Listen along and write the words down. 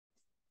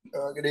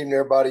Good evening,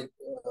 everybody.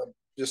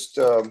 Just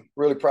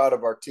really proud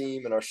of our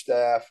team and our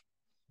staff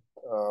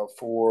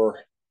for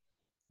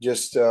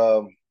just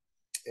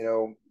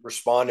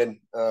responding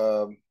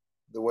the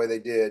way they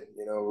did.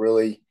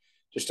 Really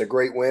just a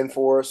great win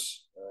for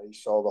us. You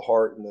saw the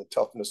heart and the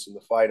toughness and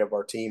the fight of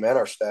our team and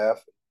our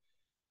staff.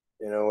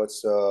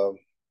 It's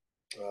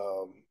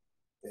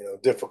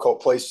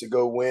difficult place to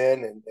go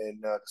win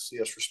and to see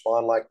us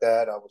respond like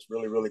that. I was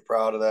really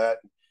proud of that,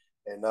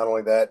 and not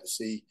only that, to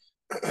see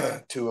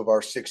two of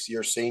our 6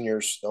 year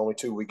seniors, the only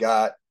two we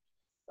got,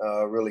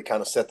 really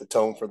kind of set the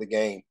tone for the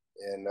game.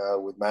 And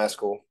with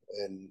Maskell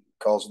and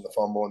causing the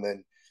fumble, and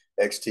then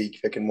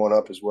XT picking one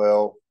up as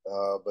well.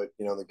 But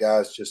the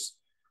guys just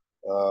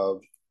uh,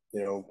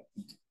 you know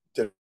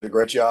did a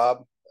great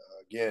job.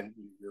 Again,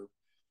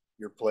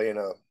 you're playing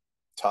a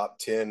top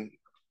 10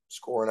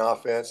 scoring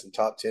offense and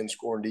top 10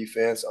 scoring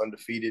defense,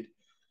 undefeated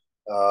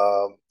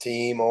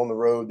team on the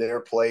road, their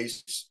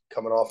place,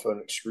 coming off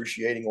an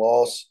excruciating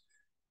loss.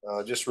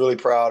 Just really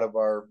proud of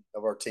our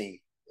team,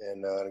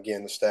 and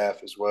again the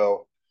staff as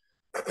well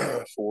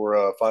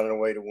for finding a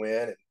way to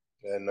win,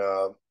 and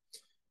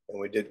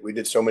we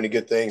did so many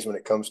good things when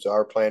it comes to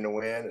our plan to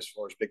win, as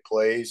far as big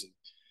plays,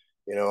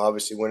 and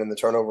obviously winning the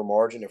turnover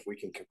margin. If we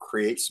can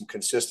create some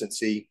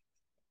consistency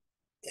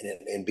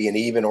and being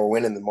even or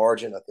winning the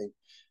margin, I think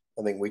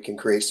we can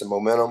create some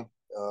momentum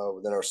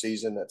within our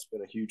season. That's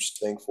been a huge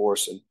thing for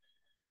us, and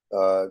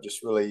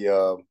just really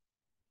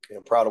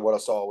proud of what I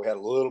saw. We had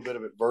a little bit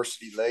of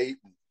adversity late,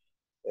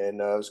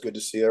 and it was good to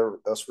see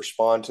us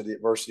respond to the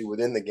adversity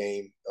within the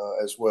game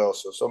as well.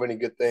 So many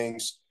good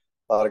things,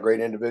 a lot of great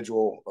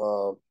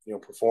individual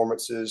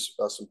performances,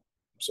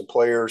 some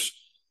players.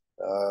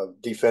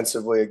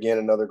 Defensively, again,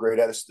 another great.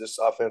 This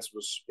offense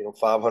was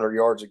 500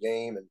 yards a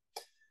game and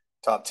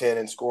top 10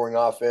 in scoring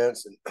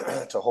offense,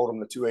 and to hold them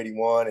to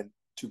 281 and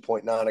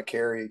 2.9 a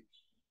carry.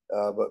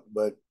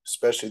 But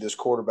especially this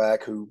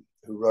quarterback who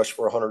rushed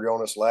for 100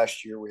 on us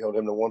last year, we held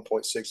him to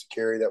 1.6 a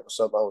carry. That was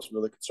something I was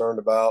really concerned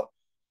about.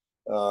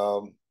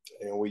 And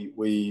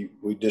we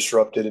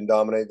disrupted and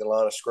dominated the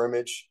line of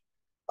scrimmage.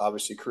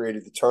 Obviously,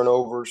 created the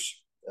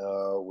turnovers,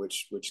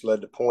 which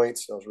led to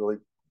points. That was really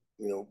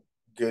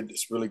good.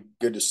 It's really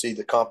good to see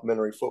the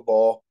complementary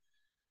football.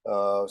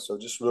 So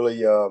just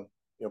really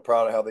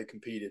proud of how they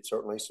competed.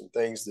 Certainly some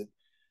things that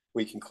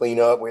we can clean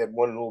up. We had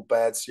one little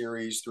bad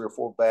series, 3 or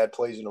 4 bad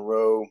plays in a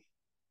row,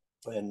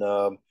 and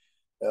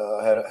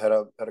had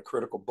a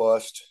critical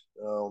bust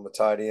on the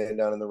tight end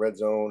down in the red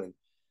zone, and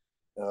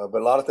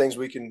but a lot of things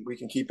we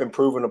can keep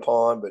improving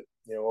upon. But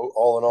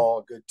all in all,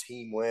 a good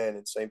team win.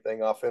 And same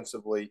thing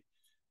offensively.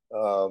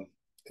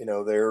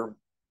 They're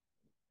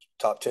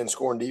top 10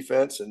 scoring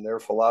defense, and their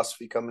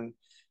philosophy coming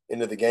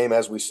into the game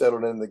as we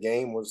settled into the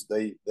game was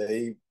they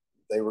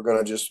were going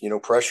to just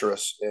pressure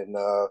us and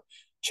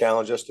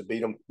challenge us to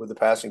beat them with the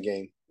passing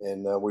game,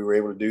 and we were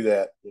able to do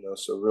that.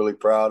 So really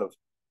proud of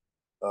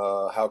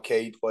how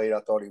Cade played. I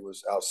thought he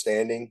was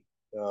outstanding.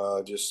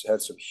 Just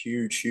had some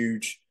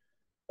huge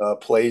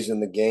plays in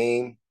the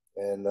game,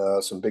 and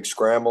some big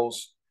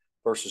scrambles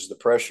versus the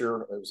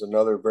pressure. It was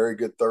another very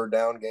good third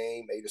down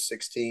game, 8 of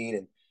 16,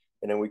 and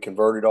then we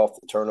converted off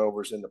the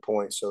turnovers into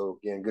points. So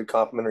again, good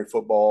complementary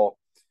football.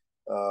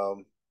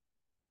 Um,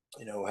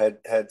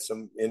 had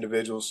some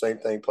individuals, same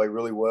thing, play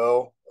really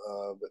well,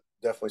 but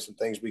definitely some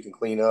things we can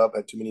clean up.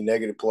 Had too many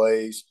negative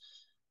plays,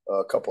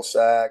 a couple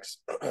sacks,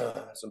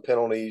 some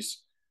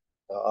penalties.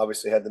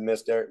 Obviously, had the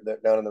miss there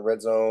down in the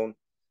red zone.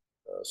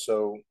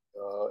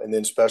 And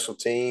then special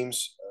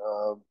teams.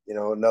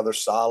 Another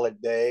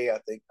solid day. I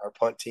think our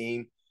punt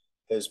team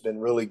has been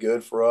really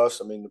good for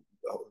us. I mean,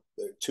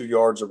 the 2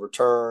 yards of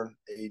return.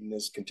 Aiden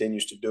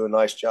continues to do a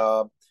nice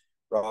job.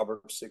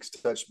 Robert, 6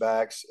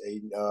 touchbacks.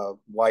 Aiden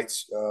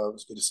White's,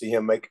 it's good to see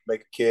him make a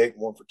kick,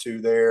 1 for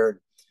 2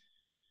 there,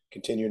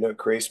 continuing to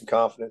create some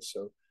confidence.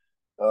 So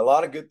a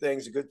lot of good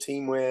things, a good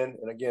team win,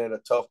 and again, a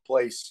tough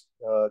place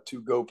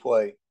to go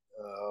play.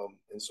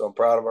 And so I'm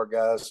proud of our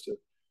guys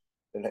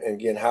and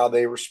again how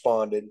they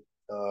responded.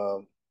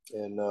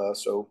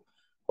 So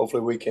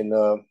hopefully we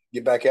can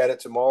get back at it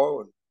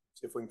tomorrow and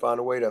see if we can find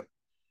a way to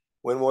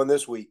win one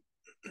this week.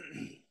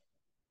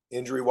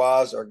 Injury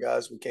wise, our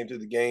guys, we came through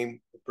the game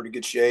in pretty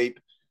good shape.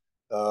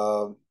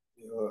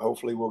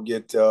 Hopefully we'll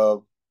get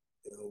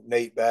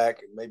Nate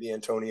back and maybe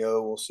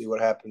Antonio. We'll see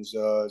what happens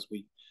as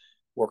we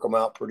work them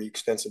out pretty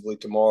extensively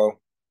tomorrow.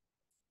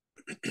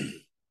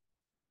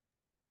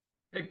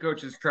 Hey,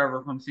 Coach, it's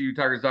Trevor from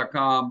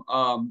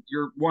CUTigers.com.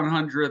 Your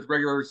 100th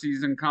regular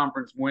season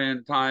conference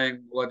win,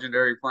 tying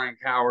legendary Frank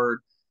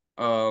Howard.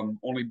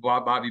 Only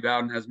Bobby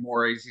Bowden has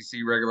more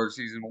ACC regular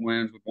season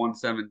wins with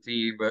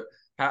 117. But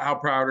how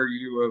proud are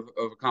you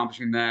of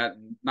accomplishing that?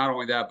 And not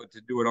only that, but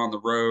to do it on the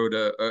road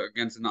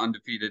against an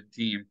undefeated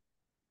team.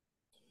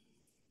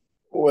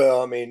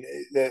 Well, I mean,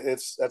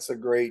 that's a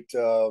great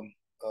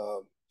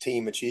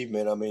team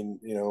achievement. I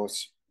mean,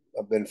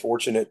 I've been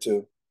fortunate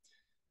to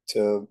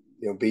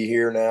be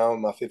here now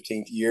in my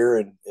 15th year,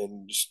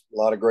 and just a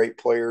lot of great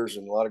players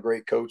and a lot of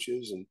great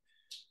coaches, and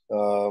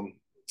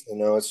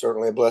It's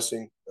certainly a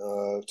blessing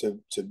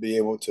to be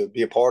able to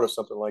be a part of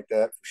something like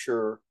that for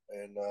sure.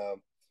 And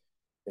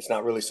it's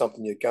not really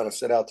something you kind of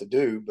set out to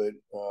do, but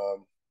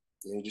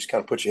you just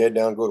kind of put your head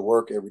down, go to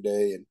work every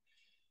day, and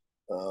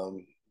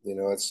um,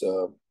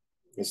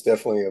 it's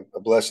definitely a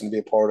blessing to be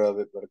a part of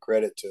it, but a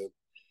credit to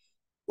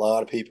a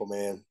lot of people,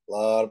 man, a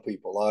lot of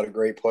people, a lot of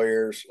great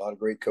players, a lot of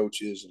great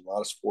coaches, and a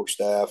lot of support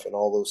staff, and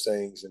all those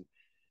things,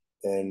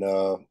 and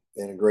a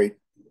great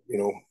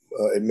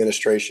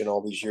administration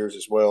all these years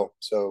as well.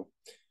 So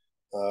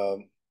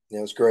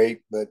it's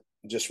great, but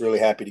just really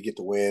happy to get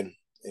the win,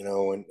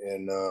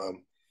 and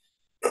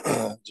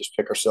just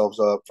pick ourselves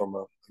up from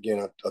a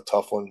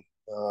tough one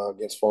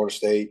against Florida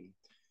State, and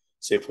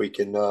see if we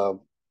can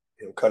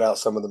cut out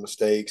some of the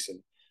mistakes. And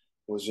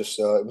I was just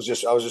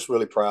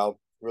really proud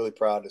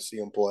to see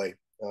them play.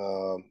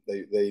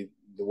 They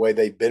the way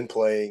they've been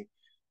playing,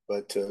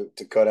 but to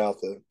cut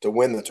out to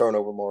win the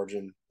turnover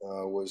margin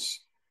was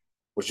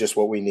just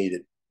what we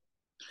needed.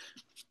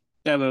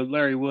 Dabo,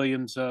 Larry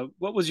Williams,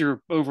 what was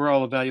your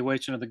overall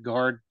evaluation of the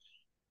guard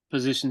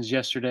positions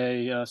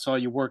yesterday? Saw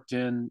you worked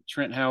in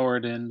Trent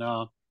Howard and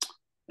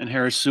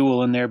Harris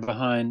Sewell in there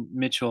behind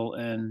Mitchell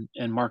and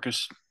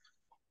Marcus.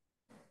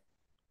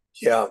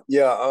 Yeah,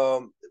 yeah.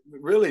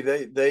 Really,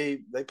 they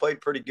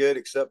played pretty good.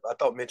 Except I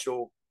thought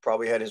Mitchell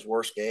probably had his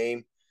worst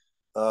game.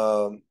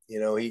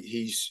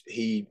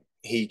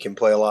 He can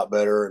play a lot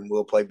better and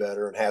will play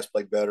better and has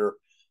played better,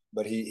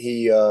 but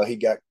he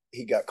got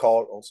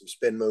caught on some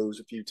spin moves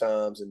a few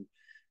times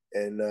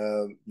and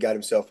got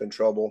himself in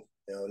trouble.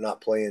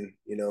 Not playing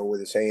with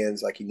his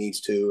hands like he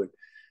needs to, and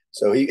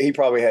so he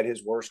probably had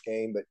his worst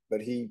game.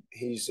 But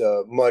he's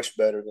much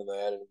better than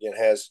that, and again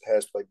has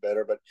played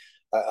better. But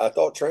I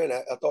thought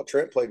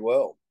Trent played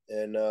well,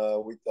 and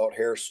we thought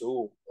Harris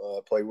Sewell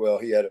played well.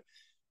 He had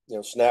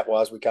snap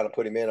wise, we kind of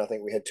put him in. I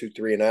think we had 2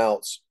 3 and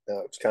outs.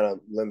 It's kind of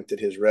limited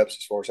his reps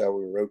as far as how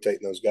we were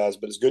rotating those guys.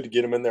 But it's good to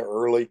get him in there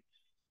early.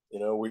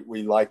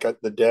 We like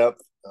the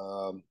depth,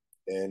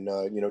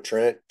 and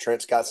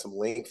Trent's got some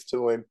length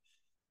to him.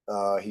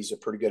 He's a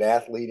pretty good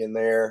athlete in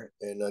there,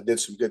 and did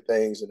some good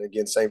things. And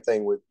again, same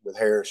thing with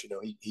Harris.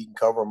 He can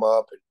cover him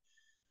up, and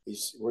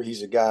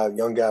he's a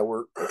young guy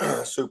we're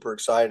super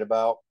excited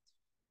about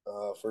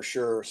for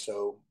sure.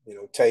 So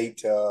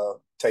Tate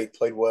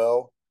played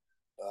well.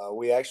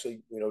 We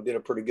actually did a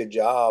pretty good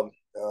job.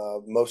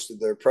 Most of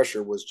their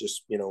pressure was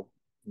just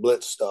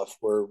blitz stuff.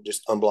 We're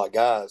just unblocked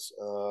guys.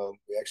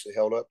 We actually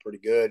held up pretty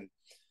good,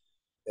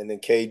 and then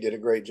Cade did a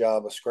great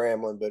job of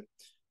scrambling. But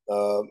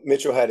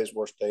Mitchell had his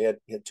worst day.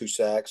 He had 2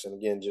 sacks, and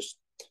again, just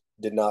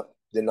did not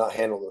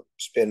handle the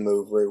spin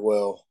move very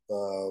well.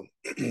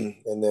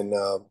 And then,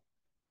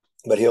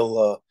 but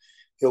he'll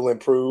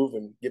improve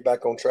and get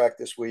back on track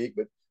this week.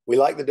 But we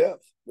like the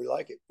depth. We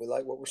like it. We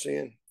like what we're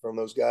seeing from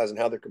those guys and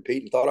how they're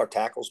competing. Thought our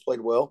tackles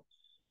played well.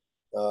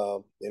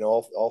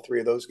 All 3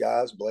 of those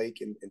guys,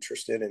 Blake and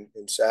Tristan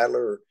and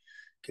Sadler,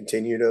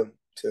 continue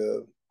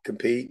to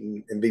compete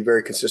and be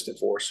very consistent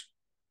for us.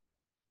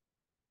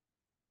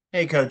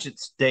 Hey, Coach,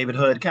 it's David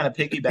Hood. Kind of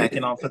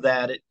piggybacking off of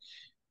that,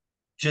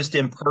 just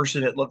in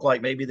person, it looked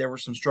like maybe there were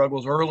some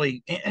struggles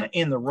early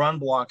in the run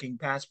blocking.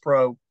 Pass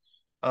pro,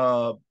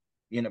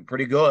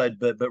 pretty good,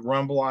 but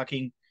run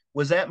blocking,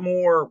 was that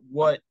more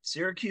what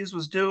Syracuse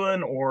was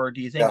doing, or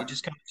do you think it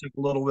just kind of took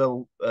a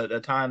little bit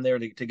of time there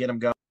to get them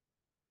going?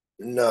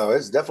 No,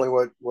 it's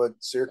definitely what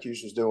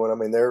Syracuse was doing. I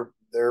mean,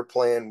 their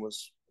plan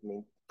was,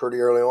 pretty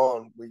early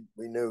on.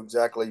 We knew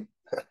exactly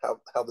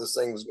how this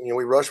thing was.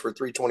 We rushed for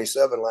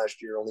 327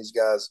 last year on these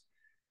guys,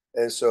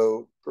 and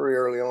so pretty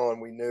early on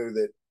we knew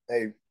that,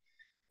 hey,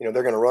 they're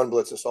going to run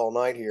blitz us all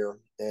night here,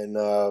 and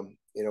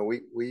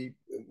we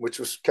which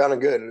was kind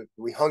of good.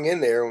 We hung in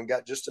there and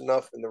got just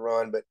enough in the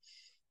run, but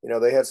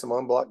they had some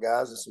unblocked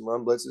guys and some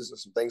run blitzes and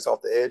some things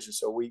off the edge, and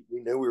so we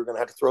knew we were going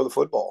to have to throw the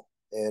football,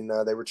 and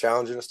they were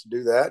challenging us to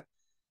do that.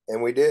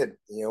 And we did.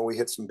 We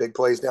hit some big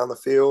plays down the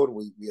field.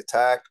 We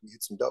attacked. We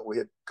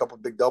hit a couple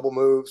of big double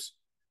moves.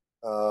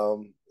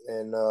 But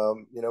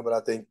I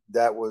think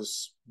that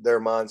was their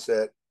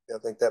mindset. I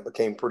think that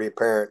became pretty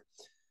apparent.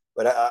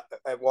 But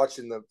I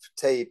watching the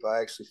tape,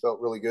 I actually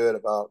felt really good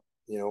about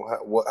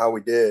how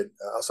we did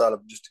outside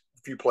of just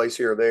a few plays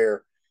here or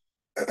there.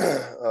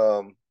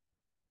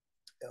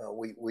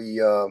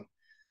 We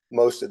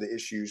most of the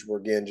issues were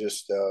again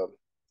just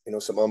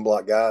some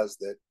unblocked guys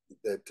that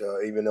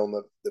even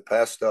on the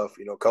pass stuff,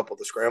 a couple of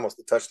the scrambles,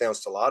 the touchdown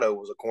Stellato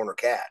was a corner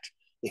catch.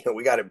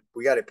 We got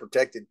it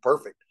protected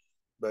perfect,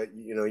 but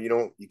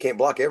you can't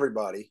block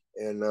everybody,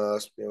 and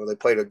they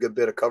played a good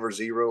bit of cover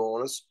zero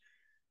on us,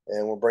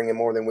 and we're bringing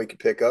more than we could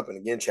pick up, and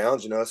again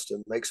challenging us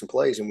to make some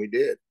plays, and we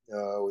did.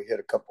 We hit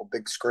a couple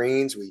big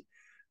screens, we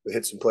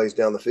hit some plays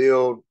down the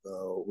field,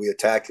 we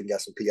attacked and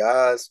got some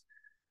PIs,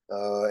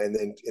 and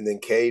then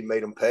Cade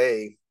made them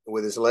pay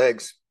with his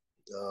legs.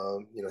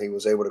 He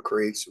was able to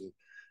create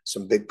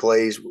some big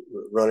plays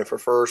running for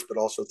first, but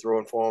also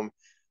throwing for him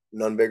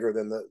none bigger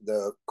than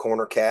the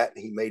corner cat.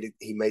 He made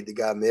the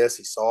guy miss.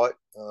 He saw it,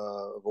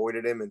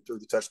 avoided him, and threw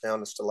the touchdown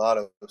to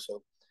Stellato.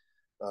 So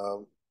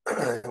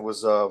it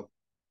was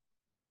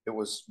it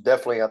was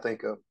definitely, I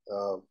think,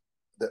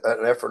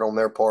 an effort on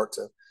their part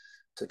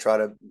to try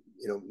to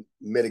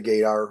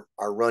mitigate our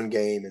run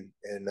game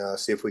and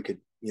see if we could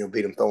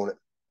beat them throwing it.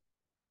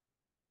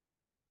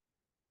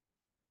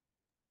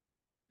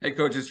 Hey,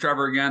 Coach, it's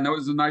Trevor again. That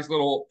was a nice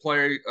little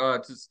play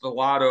to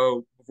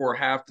Stellato before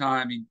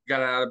halftime. He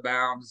got out of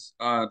bounds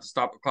to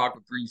stop the clock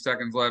with 3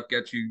 seconds left,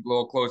 get you a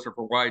little closer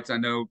for Whites. I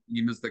know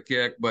you missed the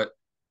kick, but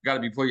got to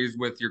be pleased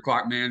with your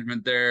clock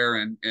management there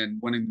and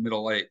winning the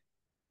middle late.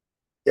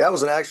 Yeah,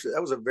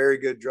 that was a very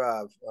good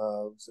drive. It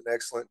was an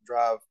excellent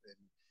drive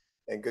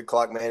and good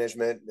clock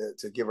management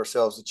to give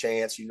ourselves a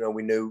chance.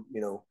 We knew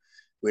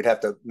we'd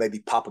have to maybe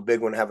pop a big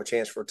one to have a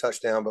chance for a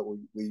touchdown, but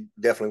we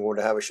definitely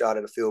wanted to have a shot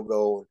at a field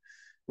goal. And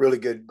really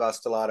good by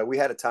Stellato. We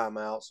had a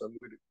timeout, so we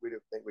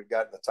didn't think we'd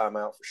gotten the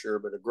timeout for sure,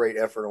 but a great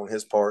effort on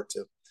his part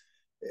to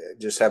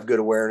just have good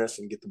awareness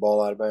and get the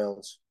ball out of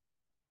bounds.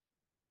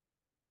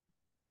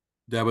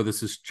 Dabo,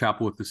 this is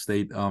Chapel with the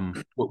State.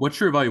 What's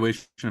your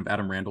evaluation of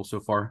Adam Randall so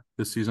far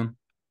this season?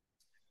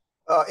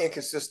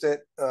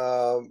 Inconsistent.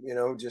 Kind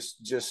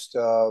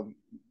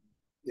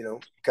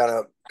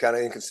of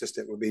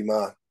inconsistent would be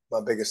my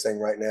biggest thing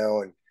right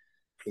now, and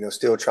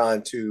still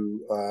trying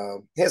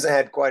to. He hasn't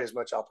had quite as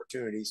much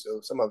opportunity,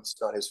 so some of it's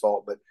not his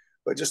fault, but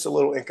just a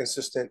little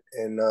inconsistent,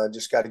 and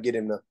just got to get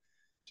him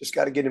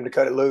to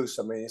cut it loose.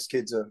 I mean, this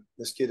kid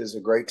is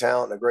a great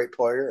talent, and a great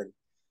player,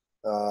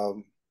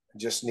 and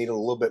just need a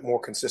little bit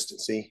more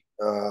consistency,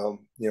 from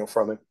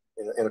him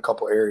in a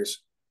couple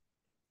areas.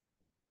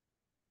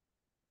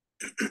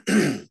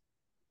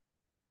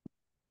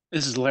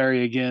 This is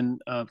Larry again,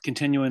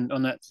 continuing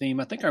on that theme.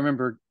 I think I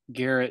remember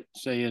Garrett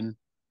saying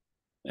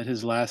at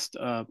his last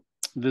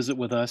visit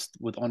with us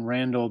on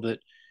Randall that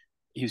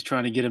he was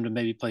trying to get him to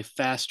maybe play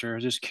faster.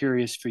 Just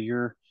curious for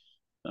your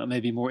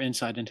maybe more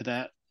insight into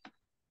that.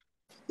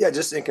 Yeah,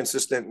 just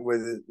inconsistent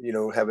with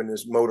having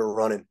his motor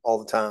running all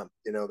the time.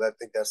 I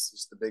think that's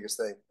just the biggest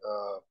thing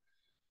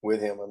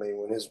with him. I mean,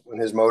 when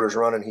his motor's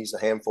running, he's a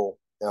handful.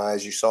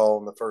 As you saw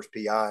in the first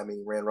PI, I mean,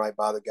 he ran right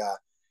by the guy,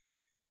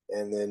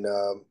 and then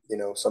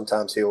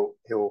sometimes he'll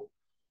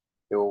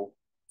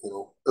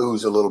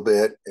ooze a little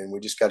bit, and we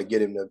just got to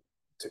get him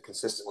to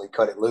consistently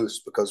cut it loose,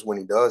 because when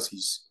he does,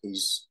 he's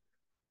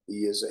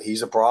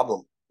a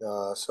problem.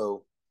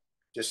 So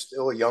just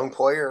still a young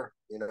player,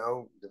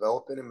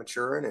 developing and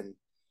maturing, and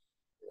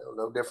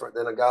no different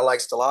than a guy like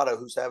Stellato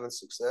who's having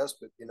success,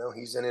 but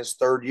he's in his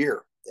third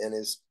year and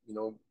is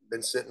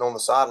been sitting on the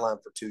sideline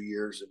for 2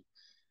 years, and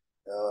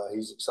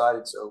he's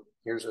excited. So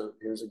here's a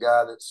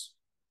guy that's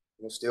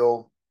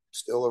still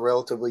a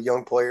relatively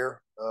young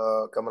player,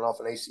 coming off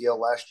an ACL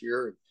last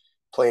year and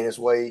playing his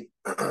way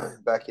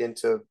back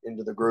into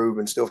the groove,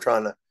 and still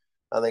trying to,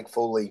 I think,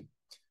 fully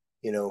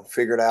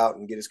figure it out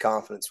and get his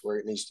confidence where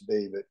it needs to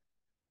be. But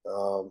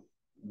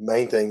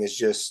main thing is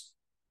just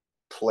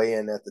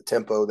playing at the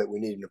tempo that we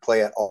need him to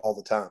play at all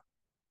the time.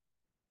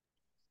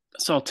 I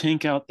saw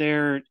Tink out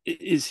there.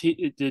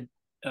 Did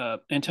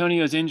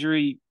Antonio's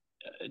injury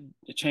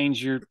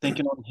change your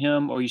thinking on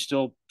him, or are you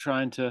still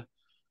trying to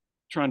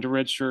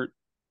redshirt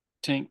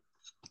Tink?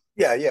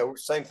 Yeah,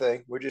 same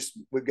thing.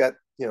 We've got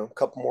a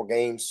couple more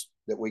games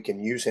that we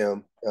can use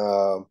him.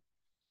 So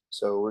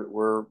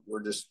we're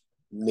just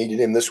needed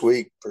him this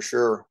week for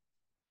sure.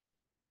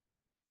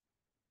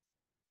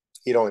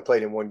 He'd only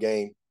played in one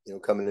game,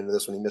 coming into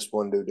this one. He missed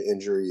one due to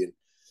injury, and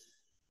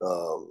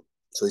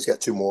so he's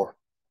got 2 more.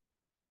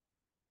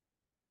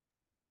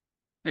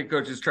 Hey,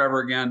 Coach, it's Trevor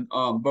again.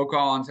 Bo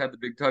Collins had the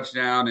big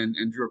touchdown and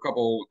drew a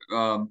couple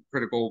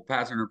critical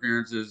pass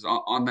interferences.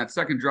 On that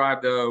second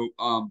drive, though,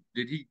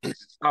 did he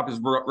stop his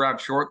route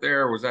short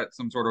there, or was that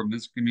some sort of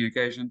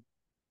miscommunication?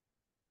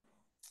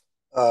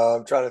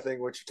 I'm trying to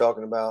think what you're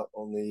talking about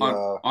on the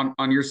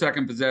on your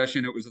second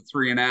possession. It was a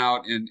 3 and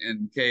out, and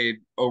Cade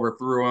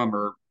overthrew him,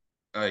 or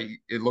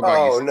it looked like.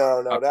 Oh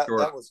no,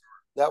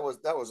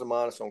 that was a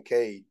minus on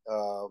Cade.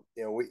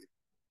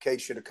 Cade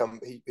should have come.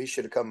 He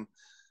should have come.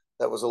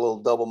 That was a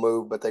little double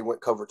move, but they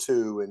went cover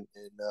 2, and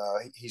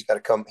he's got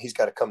to come. He's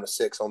got to come to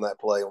 6 on that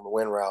play on the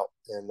win route,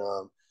 and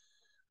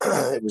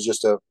it was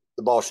just the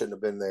ball shouldn't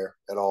have been there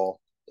at all.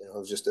 It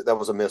was just that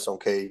was a miss on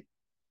Cade.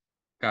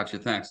 Gotcha.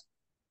 Thanks.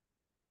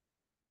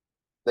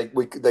 They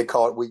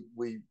caught. We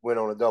went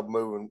on a double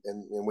move,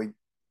 and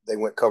they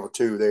went cover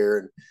 2 there,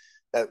 and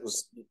that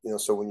was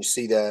so when you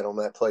see that on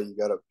that play, you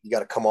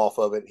gotta come off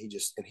of it.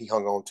 And he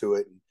hung on to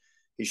it, and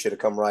he should have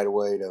come right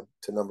away to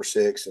number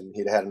 6, and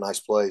he'd had a nice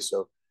play.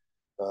 So.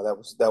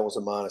 That was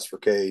a minus for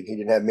Cade. He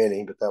didn't have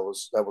many, but that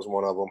was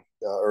one of them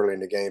early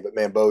in the game. But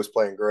man, Bo's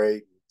playing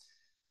great.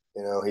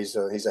 He's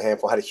a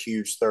handful. Had a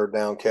huge third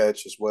down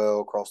catch as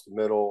well across the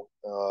middle.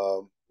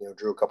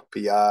 Drew a couple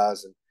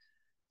PIs, and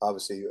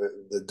obviously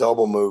the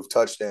double move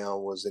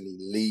touchdown was an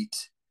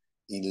elite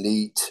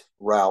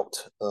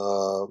route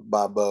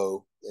by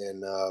Bo,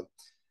 and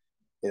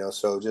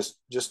so just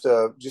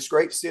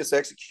great to see us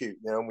execute.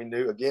 We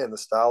knew again the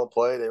style of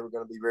play. They were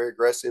going to be very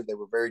aggressive. They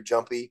were very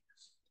jumpy.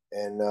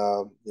 And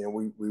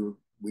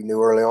we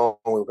knew early on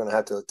we were going to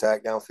have to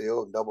attack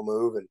downfield and double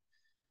move, and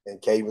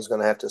and Cade was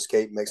going to have to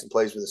escape and make some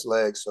plays with his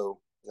legs. So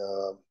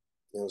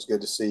it was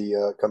good to see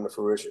come to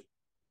fruition.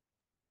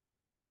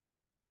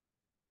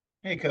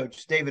 Hey,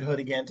 Coach, David Hood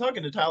again.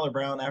 Talking to Tyler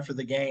Brown after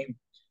the game,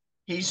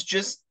 he's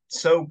just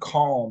so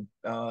calm,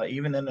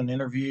 even in an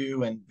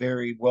interview, and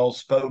very well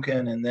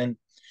spoken. And then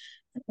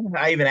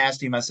I even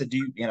asked him, I said, do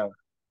you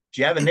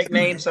have a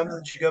nickname, something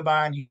that you go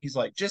by? And he's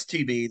like, just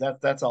TB.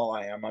 That's all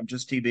I am. I'm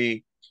just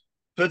TB.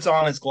 Puts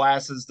on his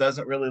glasses,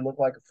 doesn't really look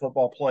like a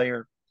football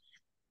player.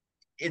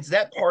 Is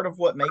that part of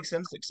what makes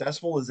him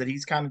successful? Is that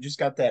he's kind of just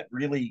got that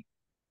really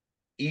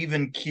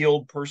even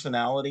keeled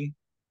personality?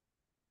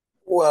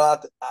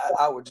 Well,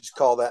 I would just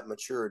call that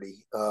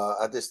maturity.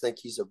 I just think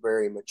he's a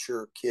very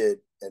mature kid,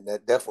 and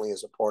that definitely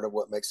is a part of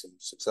what makes him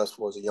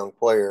successful as a young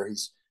player.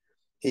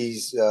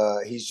 He's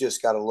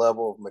just got a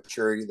level of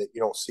maturity that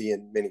you don't see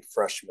in many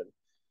freshmen,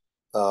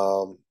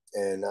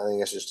 and I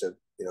think that's just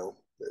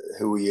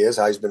who he is,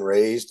 how he's been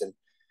raised, and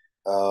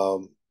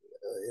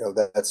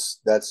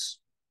that's.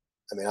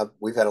 I mean,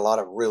 we've had a lot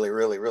of really,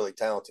 really, really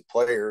talented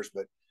players,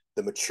 but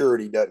the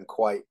maturity doesn't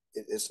quite.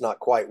 It's not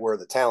quite where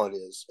the talent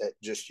is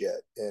just yet,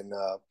 and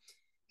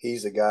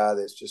he's a guy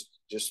that's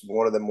just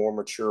one of the more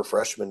mature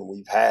freshmen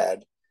we've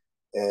had,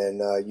 and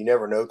you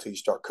never know till you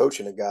start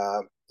coaching a guy,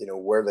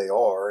 where they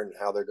are and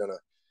how they're going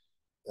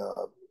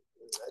to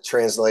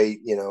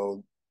translate,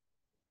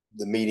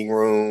 the meeting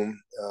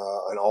room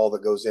and all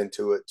that goes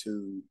into it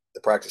to the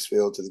practice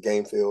field, to the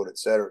game field, et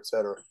cetera, et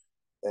cetera.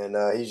 And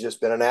he's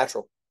just been a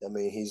natural. I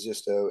mean, he's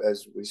just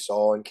as we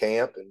saw in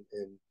camp,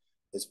 and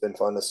it's been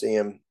fun to see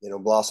him,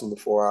 blossom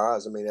before our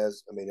eyes. I mean,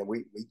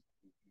 we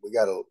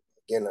got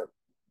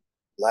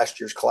last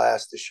year's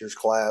class, this year's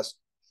class.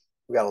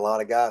 We got a lot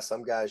of guys.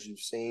 Some guys you've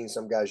seen,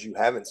 some guys you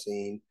haven't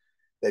seen,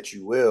 that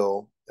you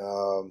will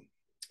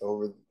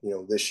over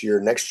this year,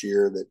 next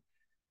year,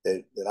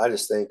 that I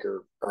just think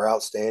are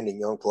outstanding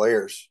young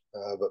players.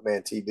 But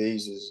man,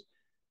 TB's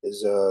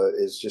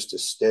is just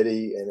as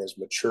steady and as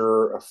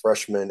mature a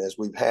freshman as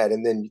we've had.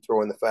 And then you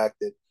throw in the fact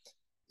that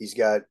he's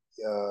got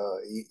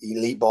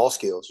elite ball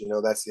skills.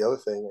 That's the other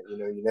thing.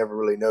 You never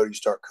really know. You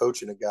start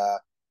coaching a guy.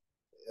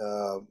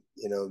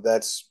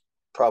 That's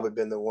probably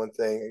been the one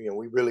thing.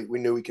 We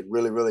knew he could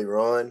really, really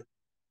run,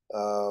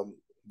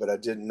 but I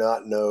did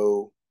not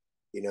know,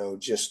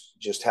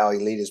 just how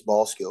elite his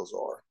ball skills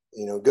are.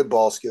 Good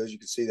ball skills, you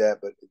can see that,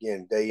 but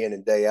again, day in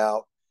and day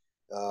out,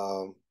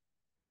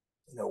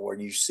 where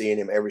you seeing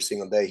him every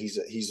single day. He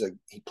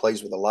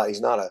plays with a lot.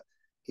 He's not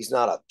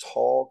a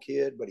tall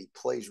kid, but he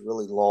plays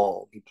really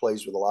long. He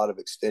plays with a lot of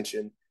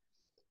extension.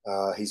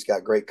 He's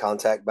got great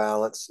contact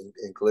balance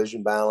and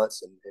collision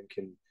balance,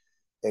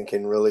 and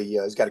can really.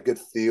 He's got a good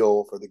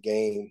feel for the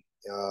game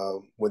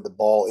with the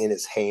ball in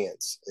his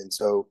hands, and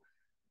so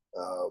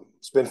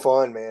it's been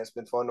fun, man. It's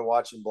been fun to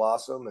watch him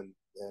blossom, and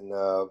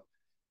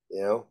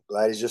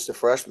glad he's just a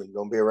freshman.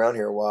 Going to be around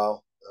here a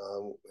while,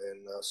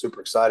 and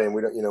super excited. And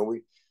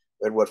we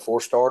had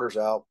 4 starters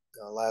out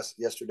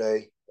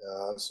yesterday,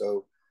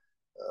 so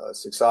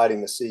it's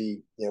exciting to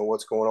see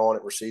what's going on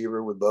at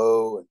receiver with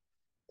Bo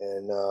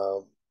and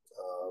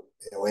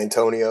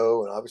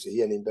Antonio, and obviously he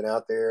hadn't even been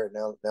out there.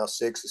 And now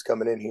 6 is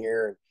coming in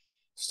here, and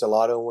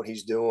Stellato and what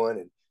he's doing,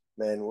 and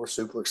man, we're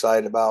super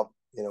excited about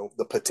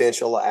the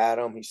potential of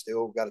Adam. He's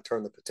still got to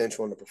turn the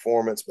potential into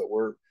performance, but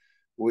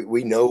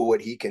we know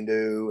what he can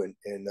do, and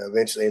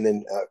eventually, and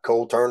then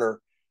Cole Turner,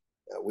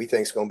 we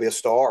think is going to be a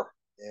star,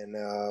 and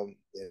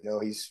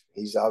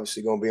he's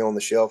obviously going to be on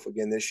the shelf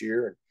again this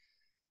year, and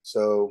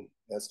so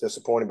that's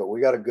disappointing. But we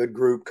got a good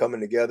group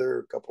coming together,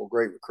 a couple of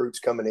great recruits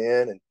coming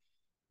in, and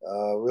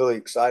really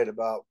excited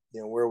about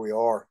where we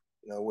are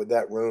with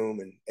that room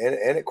and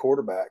at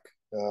quarterback.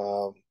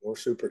 We're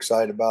super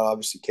excited about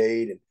obviously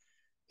Cade and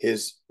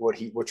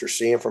what you're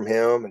seeing from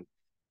him, and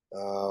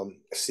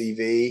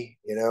CV,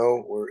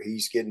 where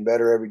he's getting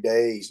better every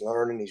day. He's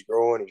learning, he's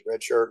growing, he's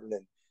redshirting,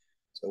 and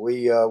so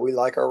we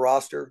like our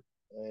roster,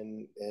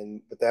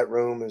 but that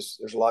room there's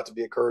a lot to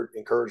be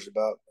encouraged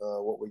about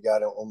what we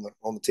got on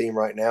the team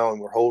right now,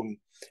 and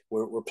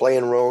we're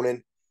playing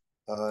Ronan,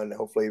 and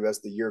hopefully as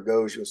the year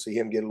goes, you'll see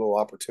him get a little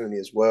opportunity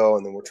as well,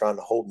 and then we're trying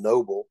to hold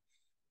Noble,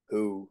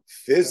 who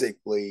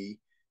physically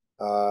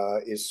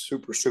is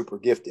super, super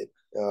gifted,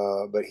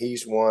 but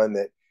he's one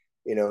that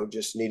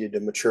just needed to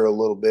mature a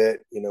little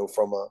bit,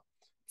 from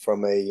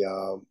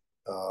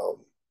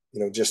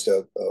just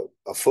a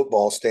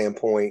football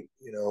standpoint,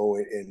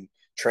 and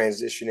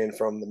transitioning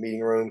from the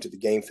meeting room to the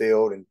game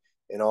field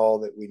and all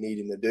that we need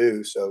him to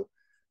do. So,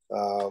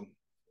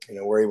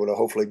 we're able to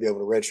hopefully be able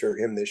to redshirt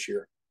him this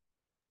year.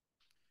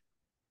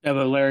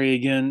 Dabo, Larry,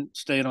 again,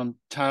 staying on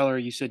Tyler,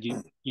 you said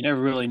you never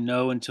really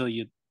know until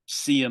you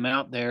see him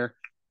out there.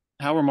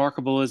 How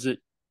remarkable is it,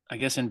 I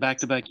guess, in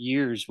back-to-back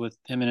years with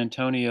him and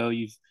Antonio,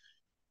 you've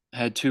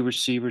had 2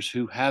 receivers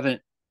who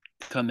haven't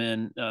come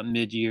in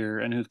mid-year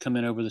and who've come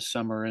in over the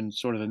summer and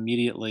sort of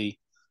immediately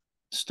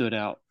stood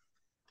out?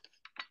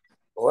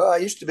 Well, I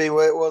used to be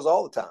where it was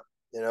all the time.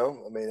 I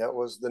mean, that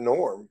was the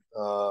norm,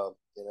 so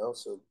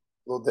a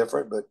little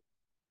different, but,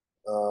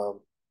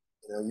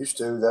 used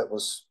to, that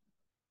was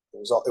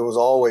it was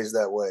always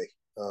that way.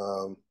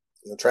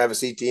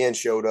 Travis Etienne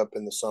showed up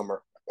in the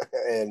summer,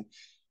 and it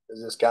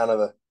was just kind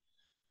of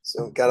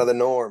the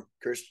norm.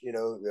 Chris,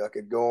 I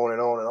could go on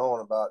and on and on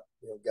about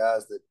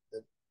guys that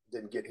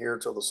didn't get here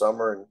until the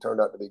summer and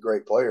turned out to be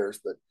great players.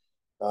 But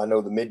I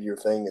know the mid-year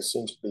thing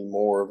seems to be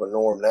more of a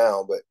norm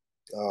now. But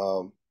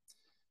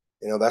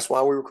that's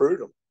why we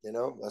recruited them.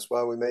 That's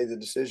why we made the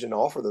decision to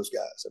offer those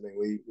guys. I mean,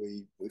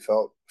 we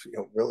felt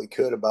really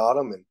good about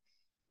them,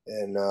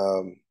 and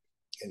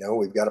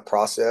we've got a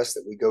process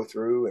that we go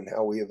through and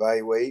how we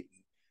evaluate.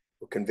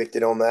 We're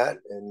convicted on that,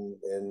 and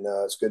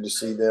it's good to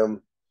see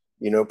them,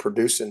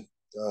 producing.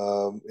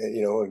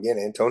 Again,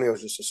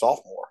 Antonio's just a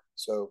sophomore,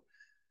 so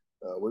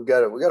we've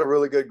got a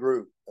really good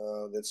group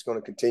that's going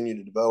to continue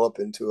to develop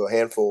into a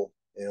handful.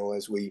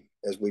 As we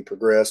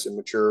progress and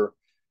mature.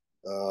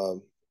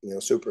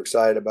 Super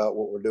excited about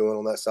what we're doing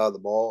on that side of the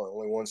ball. And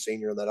only one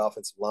senior on that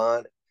offensive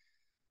line.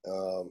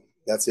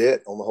 That's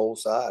it on the whole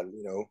side.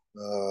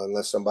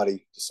 Unless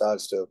somebody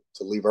decides to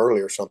leave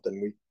early or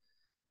something,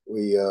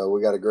 we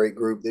got a great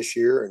group this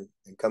year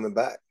and coming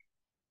back.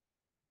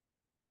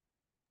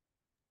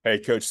 Hey,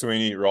 Coach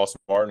Swinney, Ross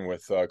Martin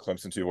with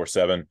Clemson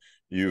 247.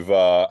 You've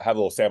had a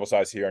little sample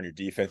size here on your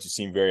defense. You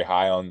seem very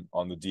high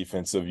on the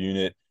defensive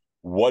unit.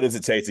 What does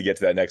it take to get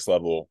to that next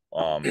level,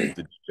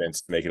 the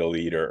defense, make it a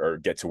lead or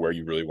get to where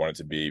you really want it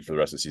to be for the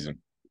rest of the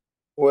season?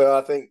 Well,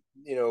 I think,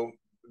 the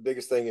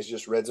biggest thing is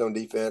just red zone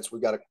defense. We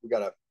got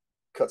to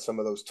cut some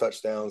of those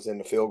touchdowns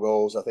into field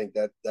goals. I think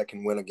that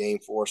can win a game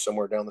for us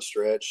somewhere down the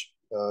stretch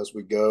as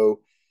we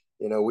go.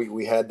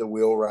 We had the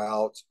wheel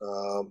route.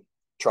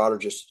 Trotter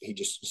he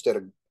just instead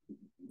of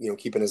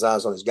keeping his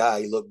eyes on his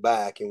guy, he looked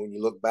back, and when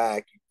you look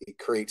back, it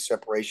creates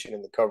separation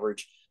in the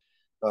coverage.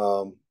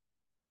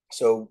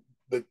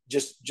 But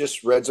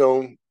just red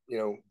zone,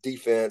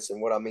 defense,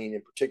 and what I mean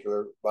in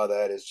particular by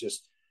that is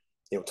just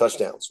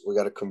touchdowns. We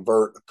got to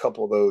convert a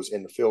couple of those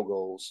into field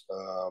goals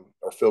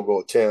or field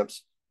goal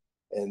attempts,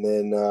 and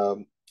then a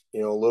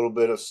little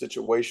bit of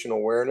situational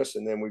awareness,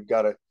 and then we've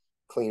got to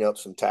clean up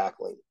some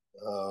tackling.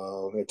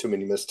 We had too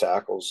many missed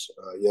tackles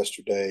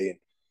yesterday,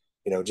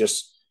 and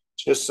just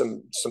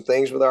some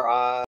things with our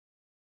eyes.